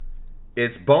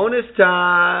It's bonus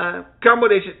time. Combo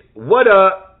Nation, what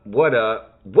up? What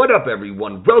up? What up,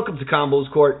 everyone? Welcome to Combo's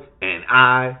Court, and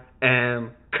I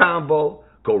am Combo.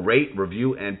 Go rate,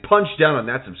 review, and punch down on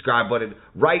that subscribe button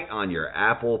right on your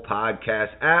Apple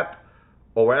Podcast app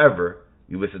or wherever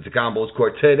you listen to Combo's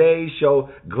Court. Today's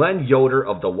show, Glenn Yoder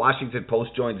of the Washington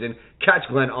Post joins in. Catch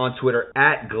Glenn on Twitter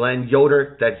at Glenn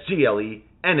Yoder. That's GLENNYODER.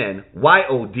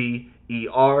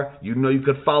 You know you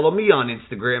could follow me on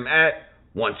Instagram at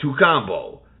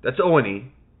 12combo. That's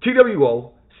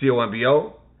ONETWOCOMBO.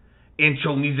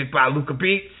 Intro music by Luca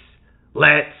Beats.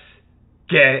 Let's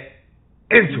get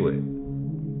into it.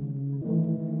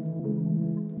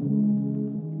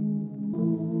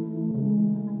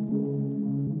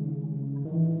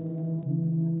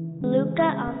 Luca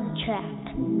on the track.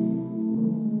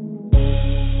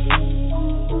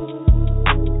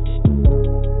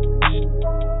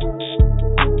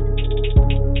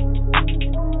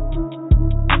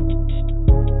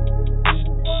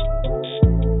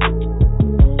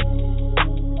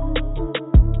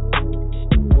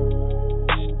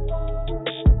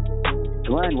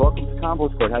 Glenn, welcome to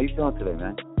Combo's Court. How you feeling today,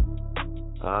 man?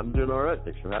 I'm doing all right.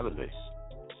 Thanks for having me.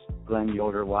 Glenn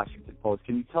Yoder, Washington Post.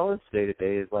 Can you tell us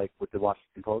day-to-day is like with the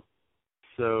Washington Post?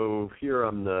 So here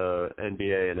I'm the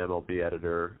NBA and MLB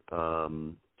editor,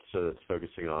 so it's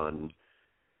focusing on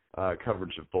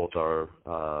coverage of both our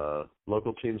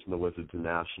local teams and the Wizards and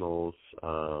Nationals,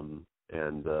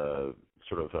 and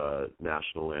sort of a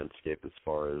national landscape as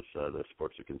far as the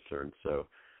sports are concerned. So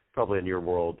probably in your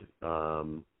world,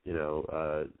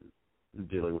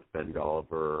 dealing with Ben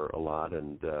Golliver a lot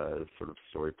and sort of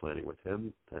story planning with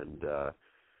him, and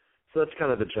so that's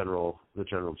kind of the general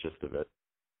gist of it.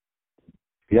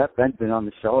 Yep, Ben's been on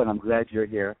the show, and I'm glad you're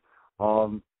here.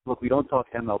 Look, we don't talk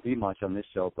MLB much on this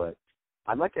show, but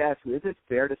I'd like to ask you, is it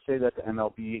fair to say that the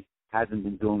MLB hasn't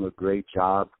been doing a great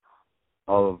job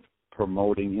of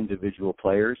promoting individual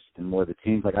players and more the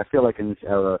teams? Like, I feel like in this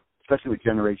era, especially with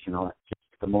generational,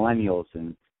 the millennials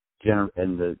and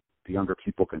the younger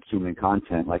people consuming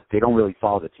content, like they don't really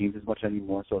follow the teams as much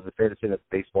anymore. So is it fair to say that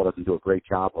baseball doesn't do a great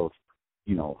job of,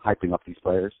 hyping up these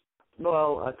players?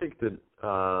 Well, I think that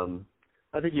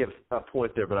I think you have a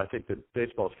point there, but I think that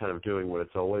baseball is kind of doing what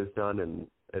it's always done, and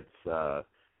its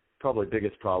probably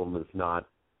biggest problem is not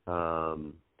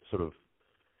sort of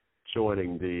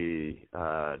joining the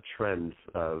trends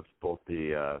of both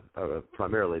the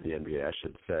primarily the NBA, I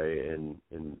should say, in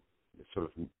sort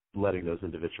of letting those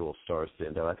individual stars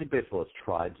stand out. I think baseball has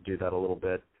tried to do that a little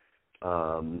bit,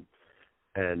 and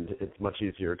it's much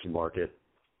easier to market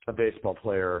a baseball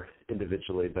player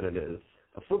individually than it is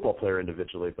a football player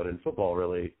individually. But in football,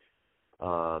 really,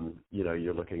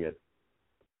 you're looking at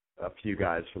a few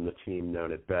guys from the team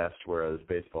known at best, whereas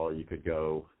baseball you could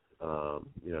go, 10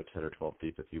 or 12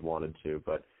 deep if you wanted to.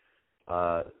 But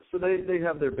so they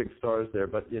have their big stars there,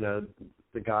 but the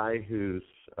guy who's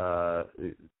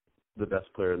the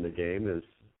best player in the game is,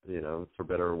 for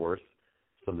better or worse,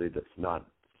 somebody that's not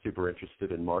super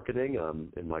interested in marketing,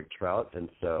 in like Trout. And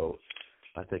so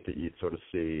I think that you'd sort of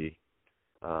see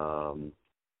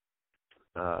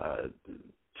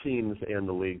teams and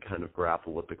the league kind of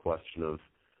grapple with the question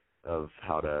of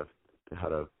how to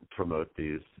promote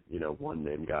these, one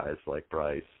name guys like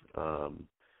Bryce,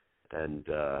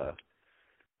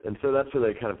 and so that's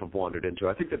where they kind of have wandered into.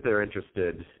 I think that they're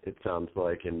interested, it sounds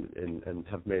like, and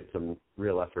have made some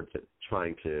real efforts at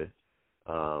trying to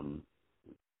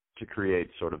create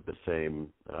sort of the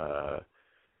same,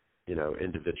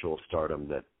 individual stardom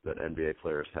that NBA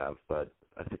players have. But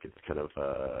I think it's kind of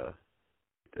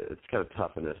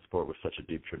tough in a sport with such a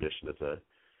deep tradition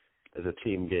as a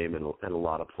team game and a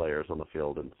lot of players on the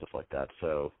field and stuff like that.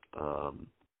 So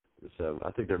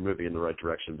I think they're moving in the right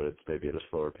direction, but it's maybe at a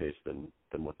slower pace than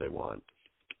what they want.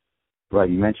 Right.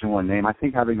 You mentioned one name. I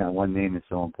think having that one name is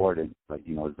so important. Like,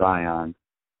 Zion,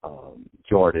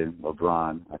 Jordan,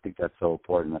 LeBron. I think that's so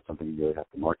important. That's something you really have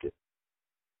to market.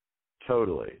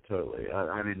 Totally.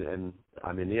 I mean, the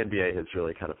NBA has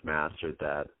really kind of mastered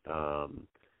that.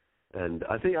 And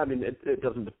I think, it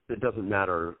doesn't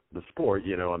matter the sport,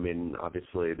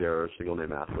 obviously there are single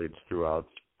name athletes throughout,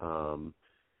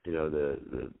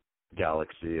 the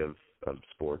galaxy of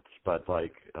sports, but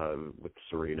like with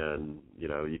Serena and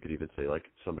you could even say like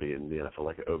somebody in the NFL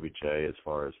like OBJ as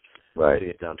far as getting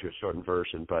it down to a shortened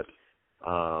version, but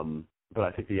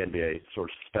I think the NBA sort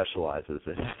of specializes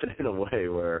in a way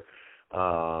where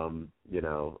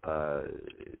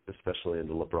especially in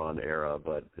the LeBron era,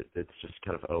 but it's just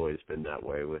kind of always been that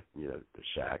way with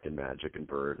Shaq and Magic and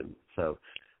Bird, and so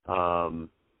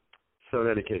in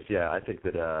any case, yeah, I think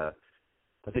that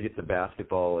I think it's a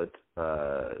basketball.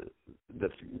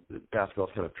 that's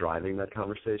basketball's kind of driving that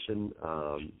conversation.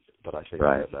 But I think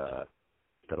right. that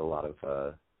a lot of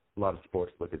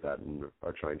sports look at that and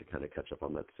are trying to kind of catch up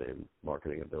on that same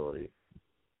marketing ability.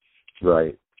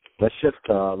 Right. Let's shift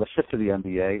to the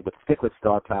NBA. Let's stick with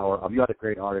star power. You had a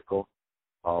great article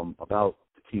about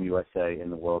the Team USA in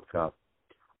the World Cup.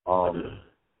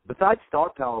 Besides star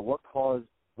power, what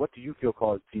do you feel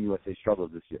caused Team USA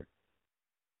struggles this year?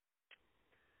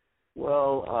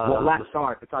 Well,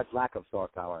 besides lack of star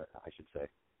power, I should say.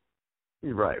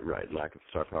 Right, lack of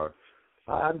star power.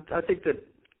 I think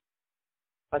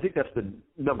that's the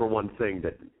number one thing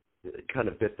that kind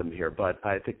of bit them here, but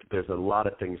I think that there's a lot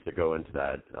of things that go into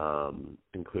that,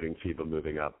 including FIBA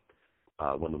moving up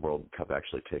when the World Cup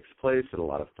actually takes place, and a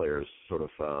lot of players sort of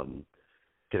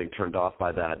getting turned off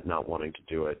by that, not wanting to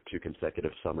do it 2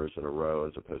 consecutive summers in a row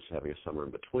as opposed to having a summer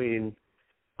in between,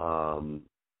 and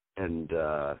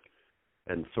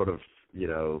sort of,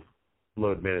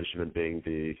 load management being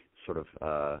the sort of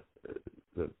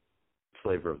the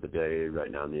flavor of the day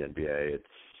right now in the NBA. It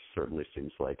certainly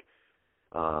seems like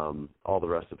all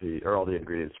the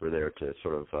ingredients were there to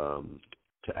sort of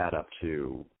to add up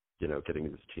to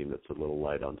getting this team that's a little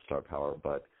light on star power.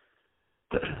 But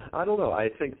I don't know. I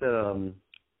think that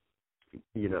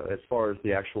as far as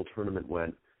the actual tournament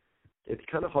went, it's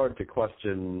kind of hard to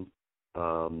question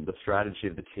the strategy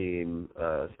of the team,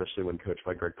 especially when coached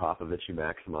by Greg Popovich, who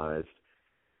maximized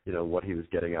what he was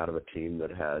getting out of a team that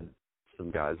had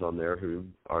some guys on there who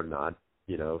are not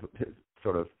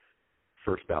sort of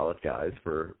first ballot guys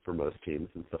for most teams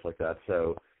and stuff like that.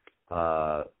 So,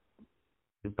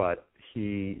 but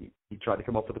he tried to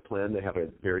come up with a plan. They have a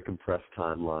very compressed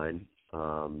timeline,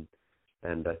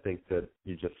 and I think that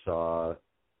you just saw,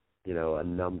 a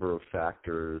number of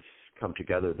factors come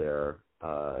together there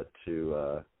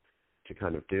to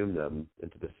kind of doom them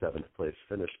into the 7th place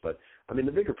finish. But I mean,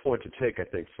 the bigger point to take, I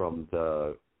think, from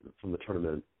the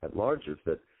tournament at large is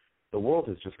that the world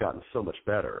has just gotten so much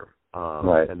better.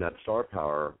 Right. And that star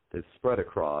power is spread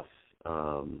across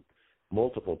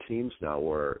multiple teams now,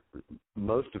 where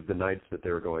most of the nights that they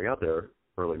were going out there,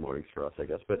 early mornings for us, I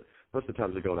guess, but most of the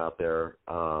times they're going out there,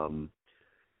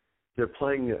 they're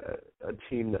playing a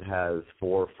team that has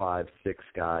 4, 5, 6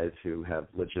 guys who have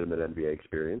legitimate NBA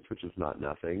experience, which is not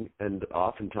nothing. And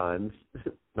oftentimes,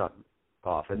 not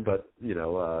often, but,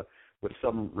 with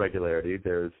some regularity,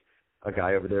 there's a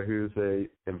guy over there who's a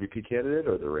MVP candidate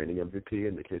or the reigning MVP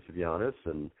in the case of Giannis,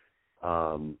 and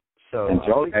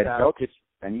Jokic,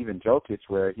 and even Jokic,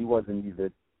 where he wasn't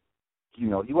even,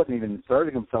 he wasn't even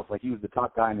inserting himself like he was the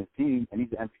top guy in his team, and he's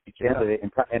the MVP candidate,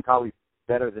 and probably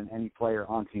better than any player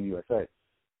on Team USA.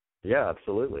 Yeah,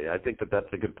 absolutely. I think that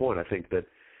that's a good point. I think that,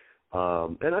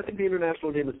 and I think the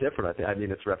international game is different. I mean,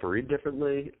 it's refereed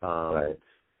differently. Right.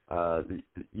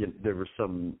 There were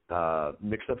some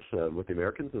mix-ups with the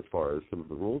Americans as far as some of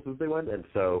the rules as they went, and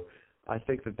so I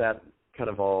think that kind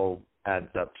of all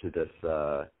adds up to this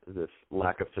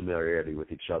lack of familiarity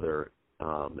with each other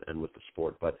and with the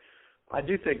sport. But I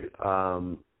do think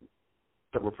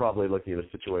that we're probably looking at a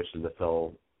situation that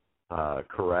they'll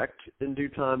correct in due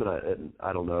time, and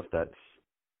I don't know if that's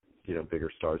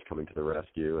bigger stars coming to the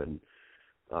rescue, and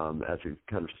as we've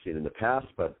kind of seen in the past,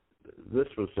 but this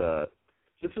was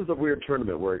a weird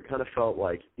tournament where it kind of felt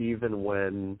like even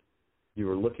when you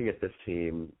were looking at this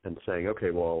team and saying,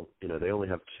 okay, well, they only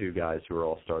have 2 guys who were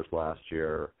all-stars last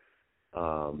year,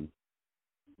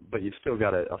 but you've still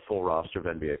got a full roster of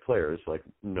NBA players, like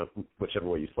whichever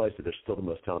way you slice it, they're still the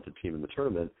most talented team in the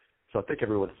tournament. So I think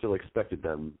everyone still expected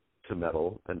them to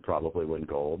medal and probably win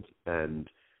gold. And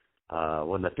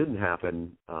when that didn't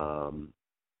happen,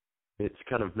 it's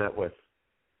kind of met with,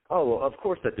 oh, well, of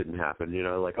course that didn't happen.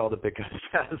 Like all the big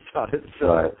guys thought it. So,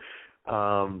 right.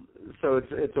 So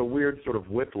it's a weird sort of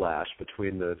whiplash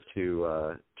between those two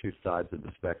sides of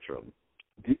the spectrum.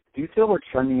 Do you feel we're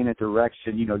trending in a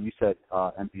direction? You said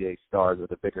NBA stars or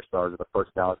the bigger stars or the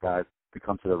first ballot guys could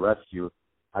come to the rescue.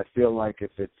 I feel like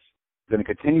if it's going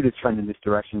to continue to trend in this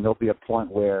direction, there'll be a point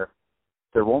where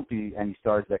there won't be any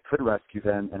stars that could rescue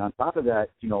them. And on top of that,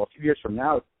 a few years from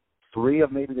now, 3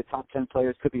 of maybe the top 10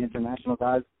 players could be international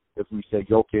guys. If we say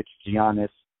Jokic, Giannis,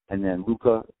 and then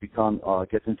Luka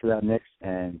gets into that mix,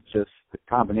 and just the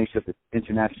combination of the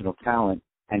international talent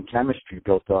and chemistry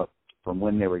built up from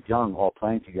when they were young, all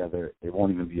playing together, it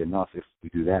won't even be enough if we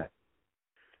do that.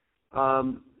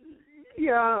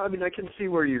 Yeah, I mean, I can see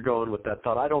where you're going with that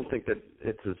thought. I don't think that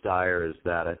it's as dire as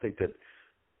that. I think that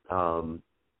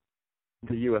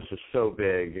the U.S. is so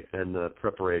big, and the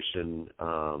preparation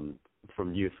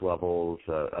from youth levels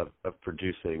of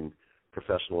producing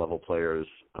professional level players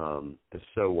is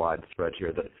so widespread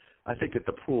here that I think that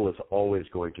the pool is always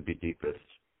going to be deepest,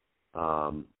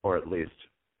 or at least,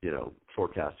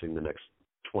 forecasting the next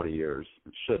 20 years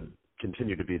should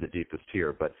continue to be the deepest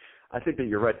tier. But I think that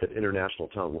you're right that international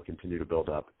talent will continue to build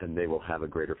up, and they will have a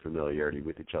greater familiarity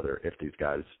with each other if these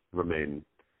guys remain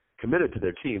committed to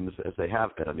their teams as they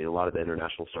have been. I mean, a lot of the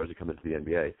international stars who come into the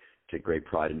NBA take great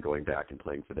pride in going back and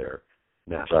playing for their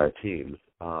national teams,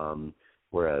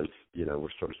 whereas, we're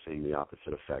sort of seeing the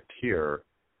opposite effect here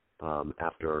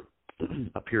after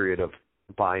a period of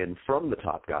buy-in from the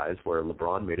top guys where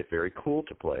LeBron made it very cool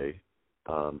to play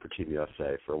for Team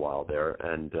USA for a while there,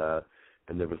 and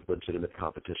there was legitimate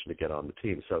competition to get on the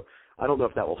team. So I don't know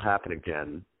if that will happen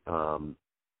again,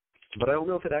 but I don't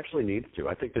know if it actually needs to.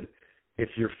 I think that if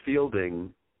you're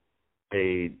fielding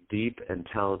a deep and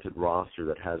talented roster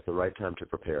that has the right time to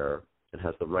prepare and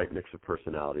has the right mix of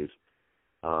personalities,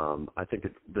 I think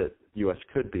that U.S.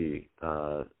 could be,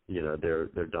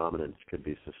 their dominance could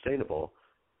be sustainable.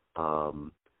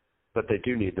 But they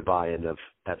do need the buy-in of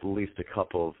at least a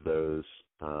couple of those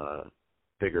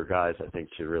bigger guys, I think,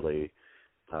 to really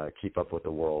keep up with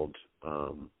the world.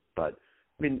 But,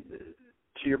 I mean,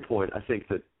 to your point, I think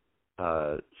that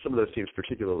some of those teams,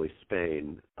 particularly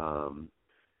Spain,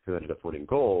 who ended up winning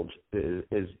gold,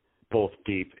 is both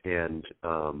deep and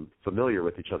familiar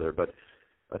with each other. But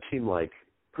a team like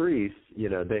Greece,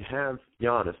 they have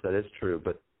Giannis, that is true,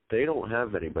 but they don't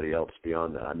have anybody else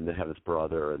beyond that. I mean, they have his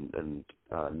brother and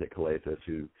Nick Kalathis,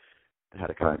 who had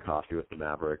a cup of coffee with the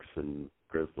Mavericks and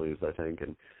Grizzlies, I think.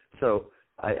 And so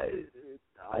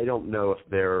I don't know if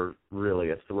they're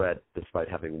really a threat despite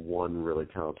having one really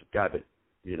talented guy. But,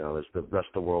 as the rest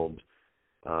of the world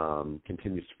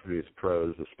continues to produce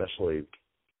pros, especially,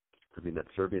 I mean, that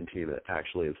Serbian team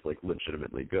actually is,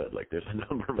 legitimately good. There's a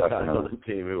number of guys on the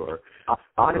team who are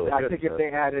honestly, really I good, think if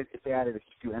they added a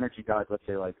few energy guys, let's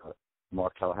say like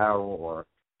Markel Harrell or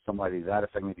somebody that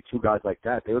effect, maybe two guys like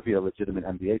that, they would be a legitimate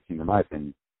NBA team, in my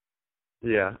opinion.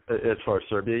 Yeah, as far as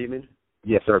Serbia, you mean?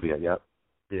 Yeah, Serbia, yep.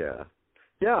 Yeah.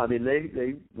 Yeah, I mean,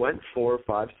 they went 4,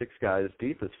 5, 6 guys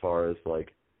deep as far as,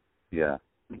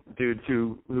 dudes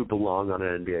who belong on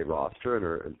an NBA roster and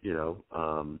are,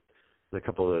 in a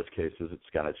couple of those cases, it's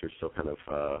guys who are still kind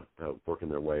of working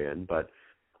their way in. But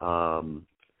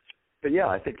yeah,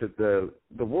 I think that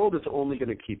the world is only going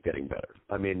to keep getting better.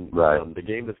 I mean, the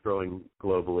game is growing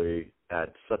globally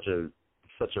at such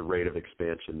a rate of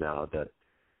expansion now that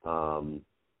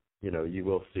you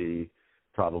will see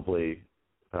probably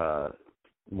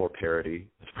more parity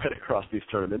spread across these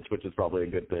tournaments, which is probably a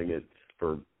good thing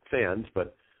for fans,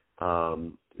 but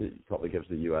it probably gives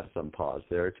the U.S. some pause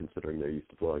there, considering they're used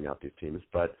to blowing out these teams.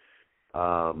 But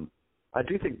I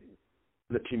do think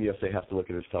that Team USA has to look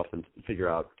at itself and figure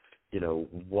out,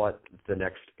 what the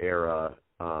next era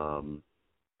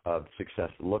of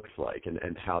success looks like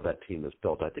and how that team is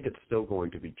built. I think it's still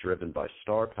going to be driven by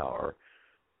star power,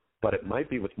 but it might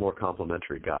be with more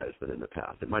complementary guys than in the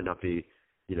past. It might not be,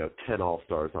 10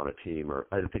 all-stars on a team, or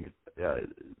I think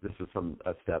this is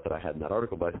a stat that I had in that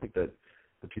article, but I think that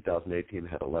the 2008 team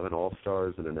had 11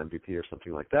 all-stars and an MVP or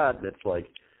something like that, and it's like,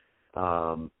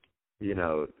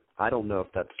 I don't know if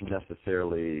that's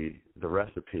necessarily the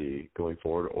recipe going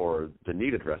forward or the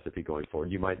needed recipe going forward.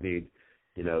 You might need,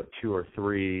 2 or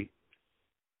 3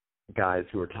 guys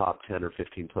who are top 10 or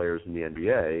 15 players in the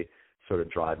NBA sort of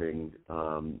driving,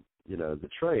 the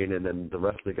train, and then the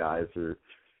rest of the guys are,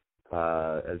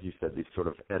 as you said, these sort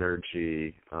of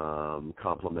energy,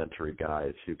 complementary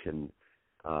guys who can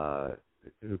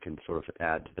sort of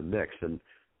add to the mix. And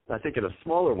I think in a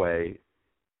smaller way,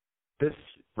 this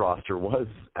roster was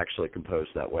actually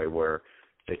composed that way, where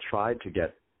they tried to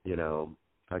get,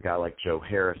 a guy like Joe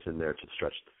Harris in there to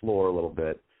stretch the floor a little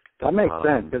bit. That makes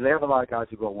sense, because they have a lot of guys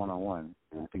who go one-on-one,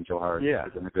 and I think Joe Harris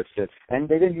is in a good fit. And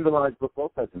they didn't utilize Brook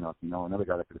Lopez enough, another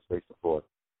guy that could have spaced the floor.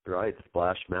 Right,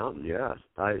 Splash Mountain, yeah.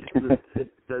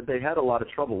 They had a lot of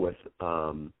trouble with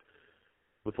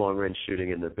long-range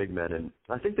shooting and the big men, and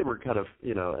I think they were kind of,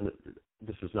 and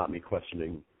this is not me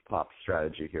questioning Pop's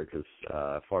strategy here, because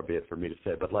far be it for me to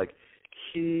say, but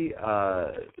he,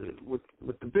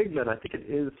 with the big men, I think it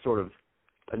is sort of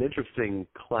an interesting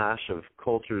clash of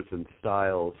cultures and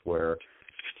styles where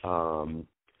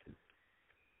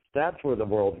that's where the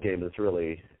world game is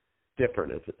really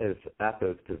different, is at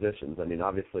those positions. I mean,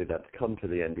 obviously that's come to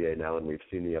the NBA now, and we've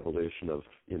seen the evolution of,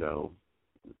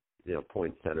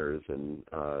 point centers and,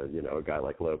 a guy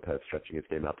like Lopez stretching his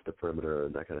game out to the perimeter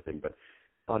and that kind of thing. But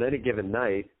on any given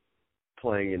night,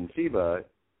 playing in FIBA,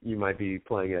 you might be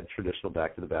playing a traditional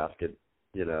back to the basket,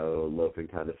 loafing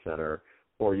kind of center,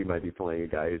 or you might be playing a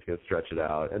guy who's going to stretch it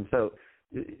out. And so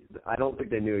I don't think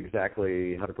they knew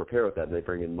exactly how to prepare with that. And they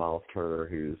bring in Miles Turner,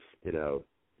 who's,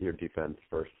 your defense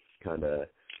first kind of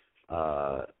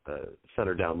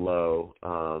center down low,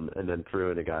 and then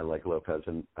threw in a guy like Lopez.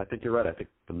 And I think you're right. I think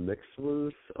the mix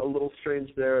was a little strange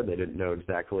there. They didn't know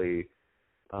exactly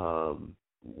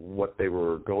what they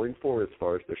were going for as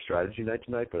far as their strategy night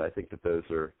to night, but I think that those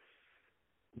are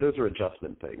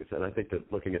adjustment things. And I think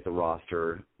that looking at the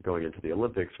roster going into the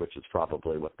Olympics, which is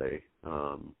probably what they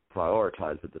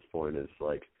prioritize at this point, is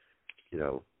like,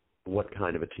 what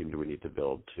kind of a team do we need to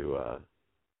build to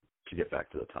get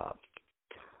back to the top?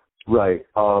 Right.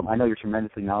 I know you're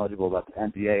tremendously knowledgeable about the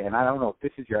NBA, and I don't know if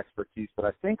this is your expertise, but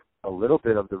I think a little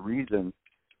bit of the reason,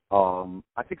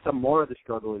 I think some more of the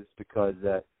struggle is because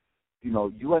that,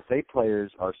 USA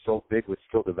players are so big with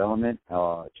skill development,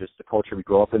 just the culture we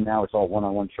grow up in now, it's all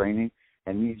one-on-one training,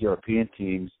 and these European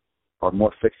teams are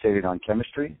more fixated on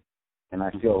chemistry, and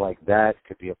I feel like that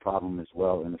could be a problem as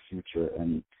well in the future,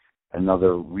 and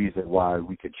another reason why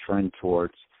we could trend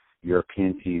towards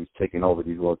European teams taking over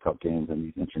these World Cup games and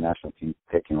these international teams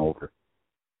taking over.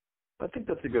 I think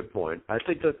that's a good point. I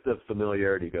think that the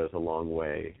familiarity goes a long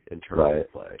way in terms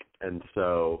of play. And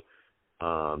so,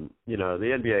 the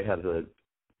NBA has a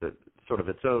sort of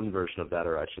its own version of that,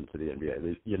 or I shouldn't say the NBA.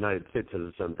 The United States has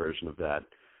its own version of that.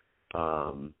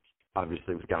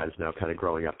 Obviously, with guys now kind of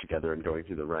growing up together and going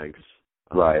through the ranks.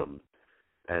 Right.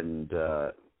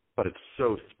 But it's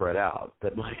so spread out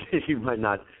that like you might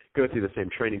not go through the same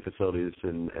training facilities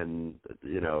and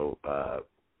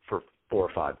for 4 or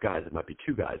 5 guys, it might be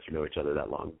 2 guys who know each other that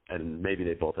long, and maybe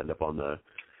they both end up on the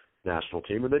national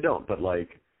team or they don't. But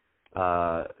like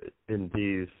in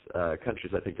these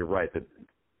countries, I think you're right that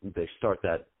they start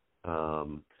that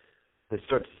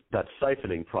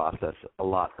siphoning process a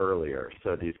lot earlier.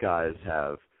 So these guys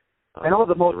have and all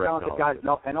the most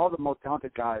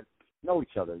talented guys know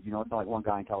each other. It's not like one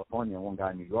guy in California and one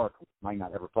guy in New York who might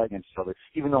not ever play against each other,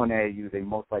 even though in AAU they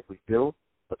most likely do,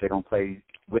 but they don't play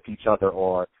with each other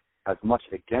or as much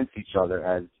against each other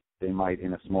as they might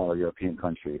in a smaller European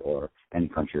country or any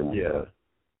country around the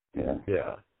world.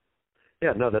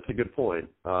 Yeah, no, that's a good point.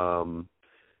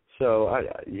 So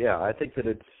I think that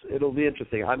it'll be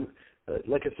interesting. I'm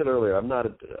like I said earlier, I'm not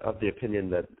of the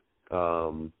opinion that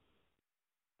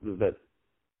that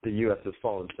the U.S. has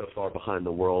fallen so far behind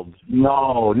the world.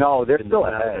 No, they're still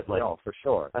ahead. No, for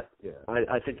sure.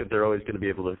 I think that they're always going to be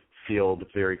able to field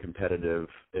very competitive,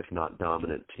 if not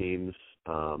dominant, teams.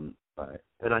 Right.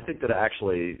 And I think that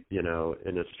actually, in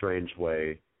a strange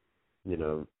way,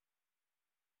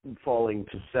 falling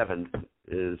to 7th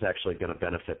is actually going to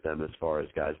benefit them as far as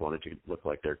guys wanting to look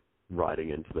like they're riding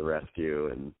into the rescue.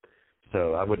 And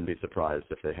so I wouldn't be surprised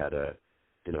if they had a,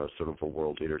 sort of a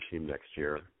world leader team next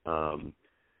year.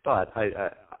 But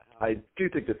I do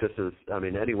think that this is,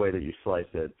 any way that you slice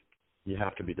it, you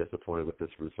have to be disappointed with this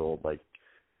result. Like,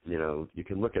 you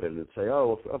can look at it and say,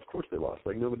 oh, of course they lost.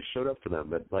 Like, nobody showed up for them.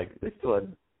 But, like, they still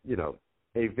had,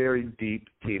 a very deep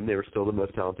team. They were still the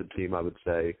most talented team, I would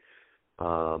say,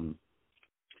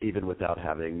 even without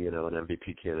having, an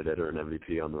MVP candidate or an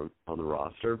MVP on the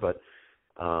roster. But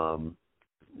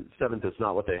 7th is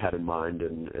not what they had in mind,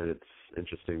 and it's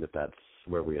interesting that that's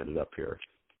where we ended up here.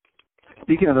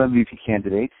 Speaking of MVP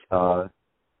candidates, the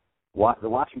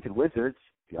Washington Wizards,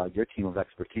 your team of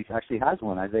expertise, actually has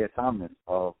one, Isaiah Thomas.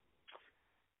 Do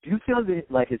you feel that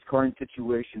like his current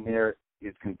situation there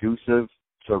is conducive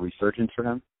to a resurgence for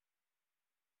him?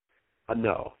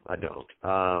 No, I don't.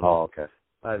 Okay.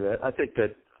 I think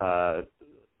that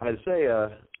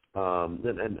Isaiah,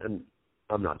 and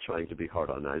I'm not trying to be hard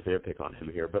on Isaiah, pick on him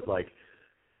here, but like,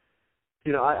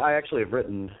 I actually have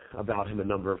written about him a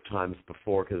number of times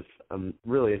before because I'm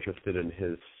really interested in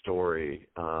his story,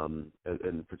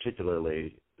 and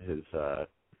particularly his,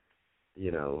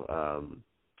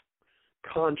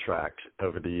 contract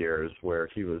over the years where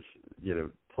he was,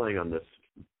 playing on this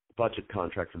budget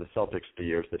contract for the Celtics the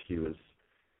years that he was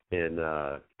in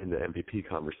the MVP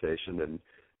conversation and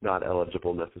not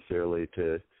eligible necessarily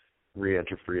to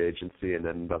re-enter free agency. And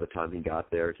then by the time he got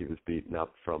there, he was beaten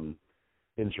up from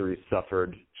injuries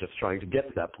suffered just trying to get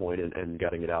to that point and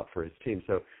getting it out for his team.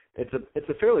 So it's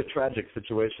a fairly tragic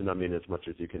situation. As much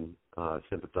as you can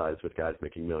sympathize with guys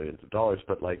making millions of dollars,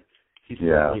 but like he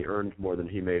earned more than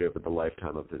he made over the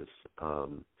lifetime of his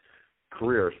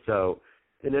career. So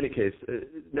in any case,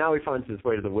 now he finds his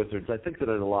way to the Wizards. I think that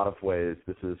in a lot of ways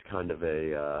this is kind of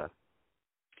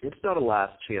it's not a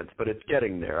last chance, but it's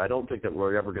getting there. I don't think that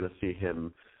we're ever going to see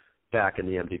him back in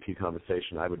the MVP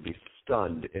conversation. I would be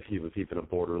stunned if he was even a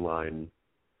borderline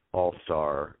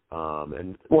all-star.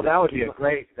 That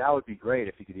would be great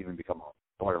if he could even become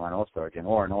borderline All-Star again,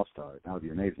 or an All-Star. That would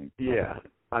be amazing. Yeah.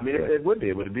 I mean, it would be.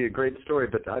 It would be a great story.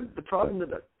 But the problem that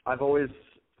I've always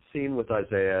seen with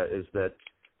Isaiah is that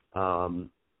the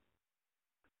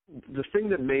thing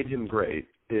that made him great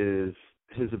is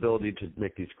his ability to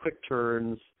make these quick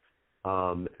turns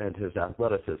and his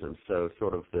athleticism. So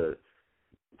sort of the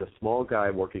small guy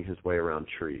working his way around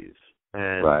trees.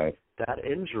 And that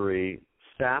injury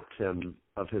sapped him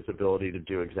of his ability to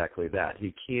do exactly that.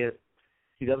 He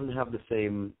doesn't have the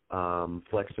same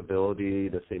flexibility,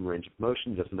 the same range of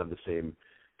motion, doesn't have the same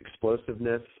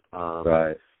explosiveness.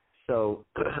 So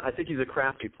I think he's a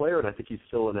crafty player, and I think he's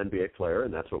still an NBA player,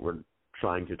 and that's what we're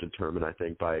trying to determine, I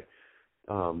think, by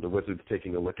the Wizards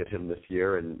taking a look at him this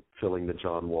year and filling the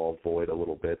John Wall void a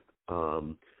little bit.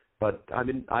 But, I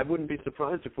mean, I wouldn't be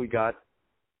surprised if we got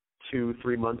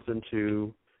 2-3 months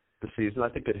into the season. I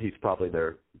think that he's probably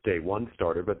their day one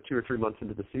starter, but 2 or 3 months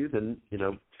into the season,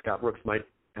 Scott Brooks might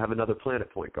have another plan at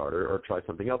point guard or try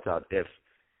something else out if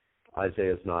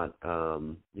Isaiah's not,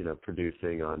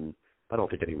 producing on. I don't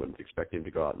think anyone's expecting him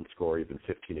to go out and score even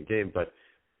 15 a game, but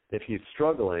if he's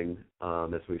struggling,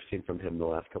 as we've seen from him the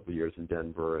last couple of years in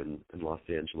Denver and Los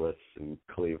Angeles and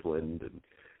Cleveland, and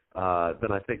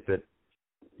then I think that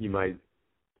you might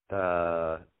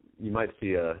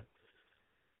see a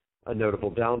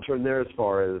notable downturn there as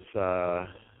far as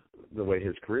the way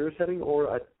his career is heading.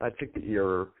 Or I think that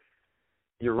you're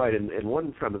right. And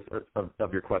one premise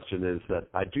of your question is that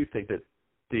I do think that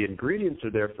the ingredients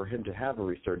are there for him to have a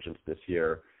resurgence this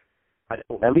year. At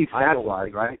least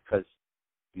stat-wise, right? Because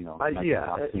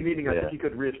meaning I think he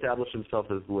could reestablish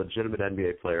himself as a legitimate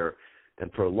NBA player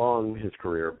and prolong his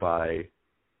career by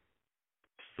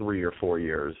 3 or 4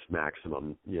 years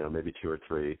maximum, maybe 2 or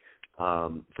 3.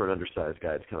 For an undersized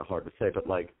guy, it's kind of hard to say, but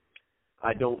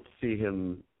I don't see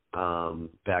him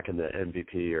back in the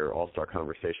MVP or All-Star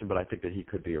conversation, but I think that he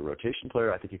could be a rotation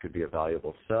player. I think he could be a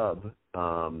valuable sub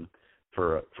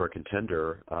for a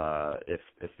contender if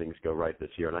things go right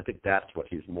this year, and I think that's what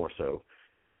he's more so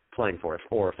playing for.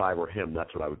 If I were him,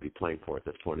 that's what I would be playing for at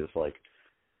this point, is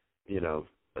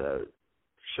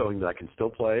showing that I can still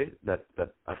play, that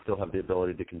I still have the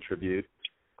ability to contribute,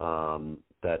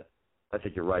 that I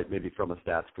think you're right, maybe from a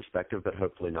stats perspective, but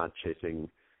hopefully not chasing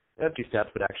empty stats,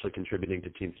 but actually contributing to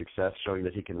team success, showing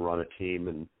that he can run a team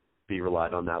and be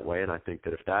relied on that way. And I think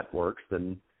that if that works,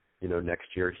 then,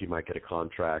 next year he might get a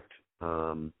contract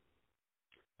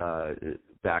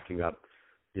backing up,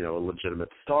 a legitimate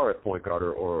star at point guard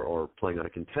or playing on a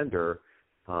contender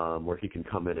where he can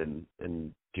come in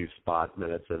and do spot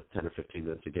minutes of 10 or 15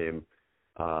 minutes a game,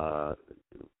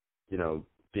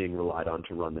 being relied on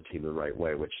to run the team the right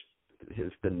way, which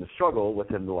has been the struggle with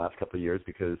him the last couple of years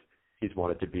because he's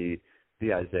wanted to be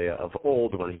the Isaiah of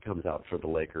old when he comes out for the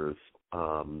Lakers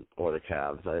or the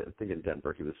Cavs. I think in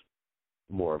Denver he was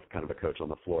more of kind of a coach on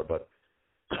the floor, but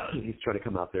he's trying to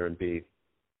come out there and be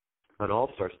an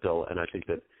all-star still, and I think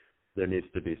that there needs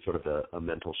to be sort of a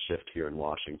mental shift here in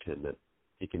Washington that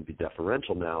he can be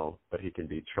deferential now, but he can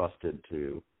be trusted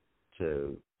to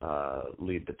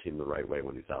lead the team the right way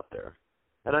when he's out there.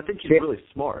 And I think he's really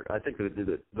smart. I think I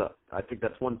think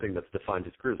that's one thing that's defined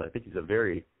his career. I think he's a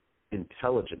very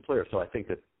intelligent player. So I think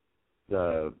that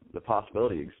the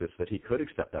possibility exists that he could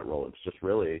accept that role. It's just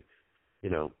really,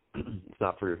 it's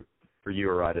not for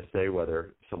you or I to say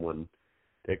whether someone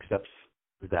accepts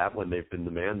that when they've been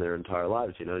the man their entire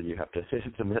lives. You have to.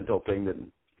 It's a mental thing that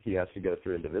he has to go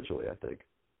through individually, I think.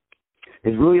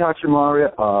 Is Rui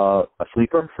Hachimura a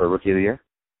sleeper for Rookie of the Year?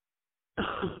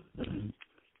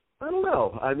 I don't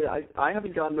know. I mean, I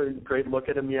haven't gotten a great look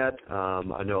at him yet.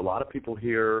 I know a lot of people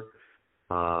here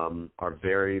are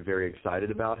very, very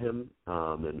excited about him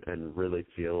and really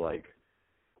feel like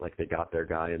they got their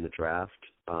guy in the draft.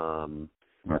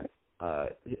 Right.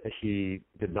 He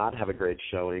did not have a great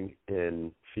showing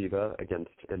in FIBA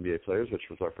against NBA players, which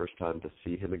was our first time to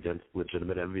see him against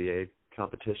legitimate NBA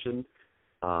competition.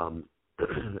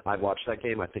 I watched that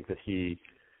game. I think that he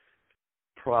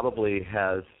probably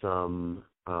has some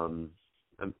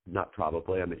not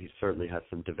probably, I mean, he certainly has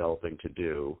some developing to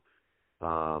do,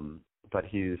 but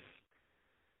he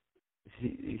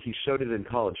showed it in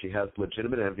college. He has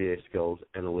legitimate NBA skills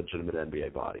and a legitimate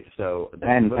NBA body. So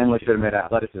and legitimate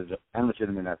athleticism as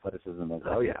well.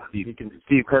 Oh yeah,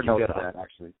 Steve Kerr knows that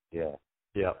actually. Yeah,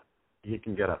 he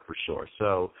can get up for sure.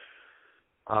 So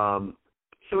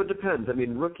it depends. I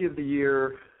mean, Rookie of the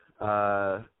Year.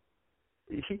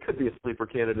 He could be a sleeper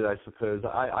candidate, I suppose.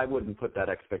 I wouldn't put that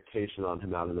expectation on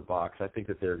him out of the box. I think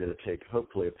that they're going to take,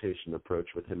 hopefully, a patient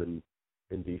approach with him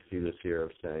in D.C. this year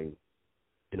of saying,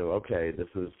 okay, this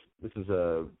is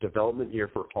a development year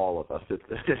for all of us.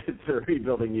 It's a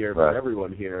rebuilding year for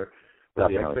everyone here. But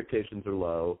the expectations are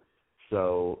low,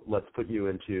 so let's put you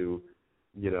into,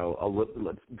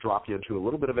 let's drop you into a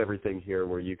little bit of everything here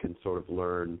where you can sort of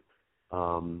learn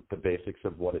the basics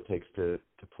of what it takes to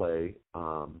play.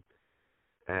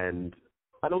 And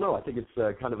I don't know. I think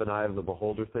it's kind of an eye of the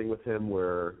beholder thing with him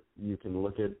where you can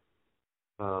look at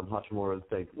Hachimura and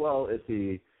think, well, is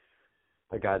he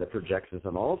a guy that projects as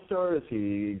an all-star? Is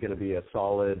he going to be a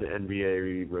solid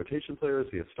NBA rotation player? Is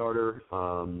he a starter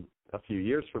a few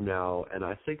years from now? And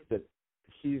I think that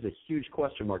he's a huge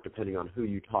question mark depending on who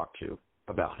you talk to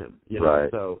about him. Right.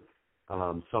 So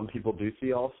some people do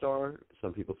see all-star.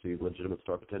 Some people see legitimate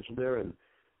star potential there. And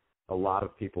a lot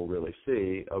of people really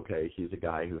see, okay, he's a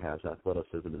guy who has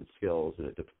athleticism and skills, and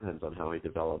it depends on how he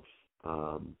develops,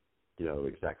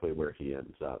 exactly where he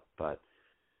ends up. But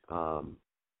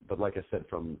like I said,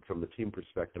 from the team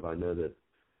perspective, I know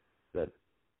that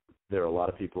there are a lot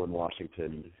of people in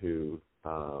Washington who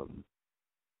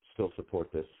still support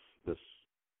this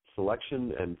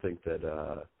selection and think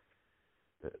that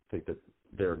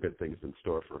there are good things in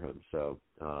store for him. So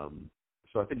I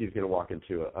think he's going to walk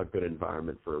into a good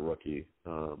environment for a rookie,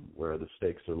 where the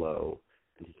stakes are low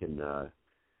and he can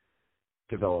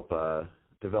develop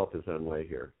his own way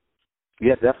here.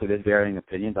 Yeah, definitely. There's varying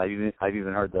opinions. I've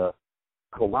even heard the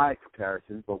Kawhi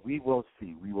comparisons, but we will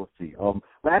see. We will see.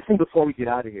 Last thing before we get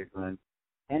out of here, Glenn,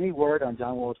 any word on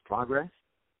John Wall's progress?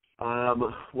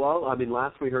 Well, I mean,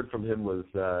 last we heard from him was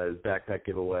his backpack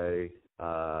giveaway.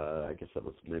 I guess that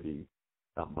was maybe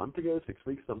a month ago, 6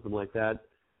 weeks, something like that.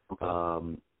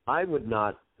 Okay. I would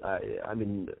not. I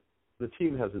mean, the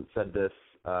team hasn't said this,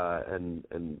 and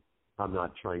I'm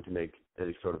not trying to make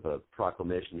any sort of a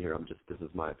proclamation here. This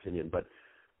is my opinion. But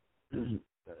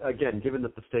again, given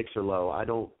that the stakes are low, I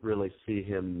don't really see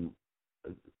him.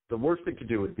 The worst thing to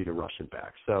do would be to rush him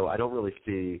back. So I don't really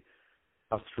see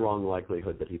a strong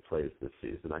likelihood that he plays this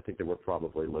season. I think that we're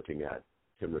probably looking at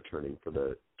him returning for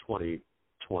the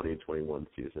 2020-21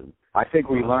 season. I think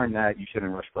we learned that you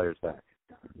shouldn't rush players back.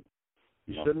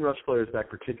 You shouldn't rush players back,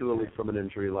 particularly from an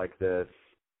injury like this.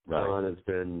 Right. John has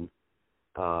been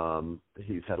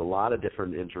he's had a lot of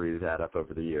different injuries add up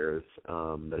over the years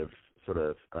that have sort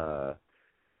of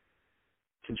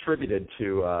contributed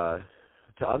to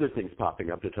other things popping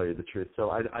up, to tell you the truth.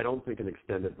 So I don't think an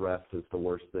extended rest is the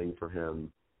worst thing for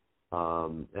him,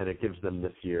 and it gives them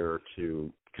this year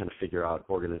to kind of figure out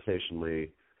organizationally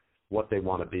what they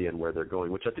want to be and where they're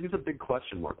going, which I think is a big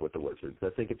question mark with the Wizards. I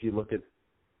think if you look at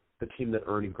the team that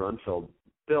Ernie Grunfeld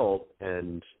built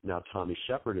and now Tommy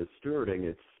Shepard is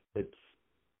stewarding, this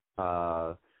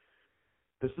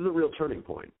is a real turning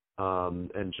point.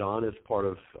 And John is part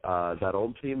of that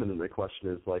old team, and then the question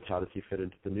is, like, how does he fit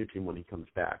into the new team when he comes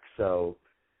back? So,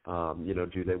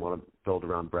 do they want to build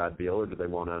around Brad Beal, or do they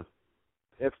want to...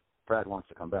 If Brad wants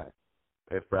to come back.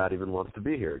 If Brad even wants to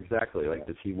be here, exactly. Like,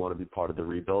 does he want to be part of the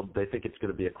rebuild? They think it's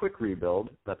going to be a quick rebuild.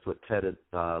 That's what Ted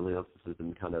Leonsis has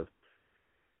been kind of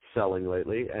selling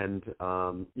lately, and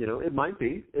it might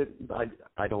be.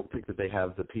 I don't think that they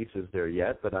have the pieces there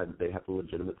yet, but they have a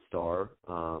legitimate star,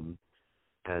 and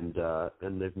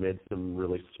they've made some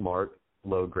really smart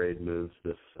low grade moves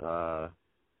this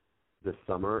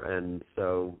summer, and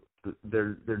so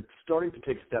they're starting to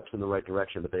take steps in the right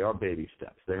direction, but they are baby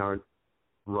steps. They aren't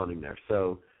running there.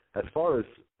 So as far as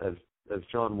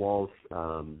John Wall's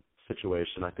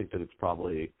situation, I think that it's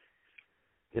probably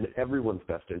in everyone's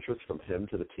best interest, from him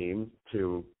to the team,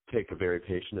 to take a very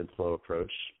patient and slow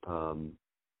approach to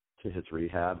his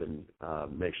rehab and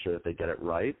make sure that they get it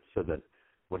right, so that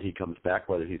when he comes back,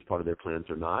 whether he's part of their plans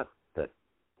or not, that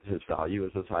his value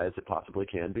is as high as it possibly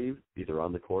can be, either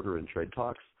on the court or in trade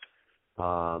talks.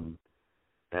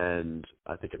 And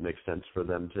I think it makes sense for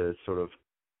them to sort of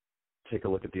take a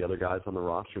look at the other guys on the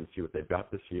roster and see what they've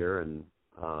got this year, and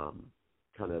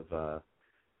kind of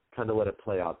let it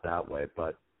play out that way.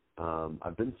 But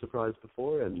I've been surprised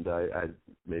before, and I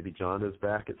maybe John is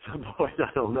back at some point.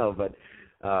 I don't know, but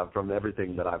from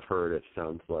everything that I've heard, it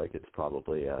sounds like it's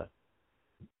probably a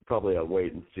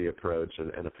wait and see approach,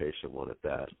 and a patient one at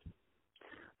that.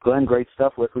 Glenn, great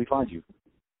stuff. Where can we find you?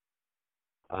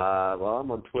 Well,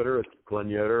 I'm on Twitter. It's Glenn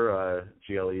Yoder,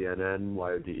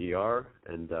 GLENNYODER,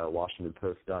 and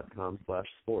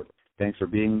WashingtonPost.com/sports. Thanks for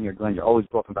being here, Glenn. You're always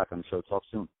welcome back on the show. Talk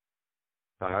soon.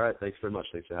 All right. Thanks very much.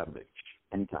 Thanks for having me.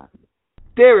 Anytime.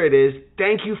 There it is.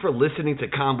 Thank you for listening to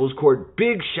Combos Court.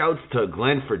 Big shouts to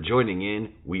Glenn for joining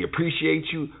in. We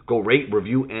appreciate you. Go rate,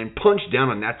 review, and punch down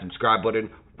on that subscribe button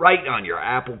right on your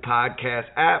Apple Podcast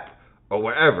app or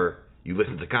wherever you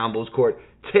listen to Combos Court.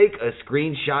 Take a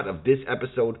screenshot of this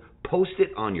episode, post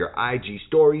it on your IG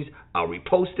stories. I'll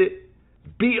repost it.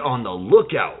 Be on the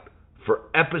lookout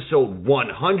for episode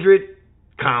 100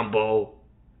 Combo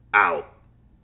out.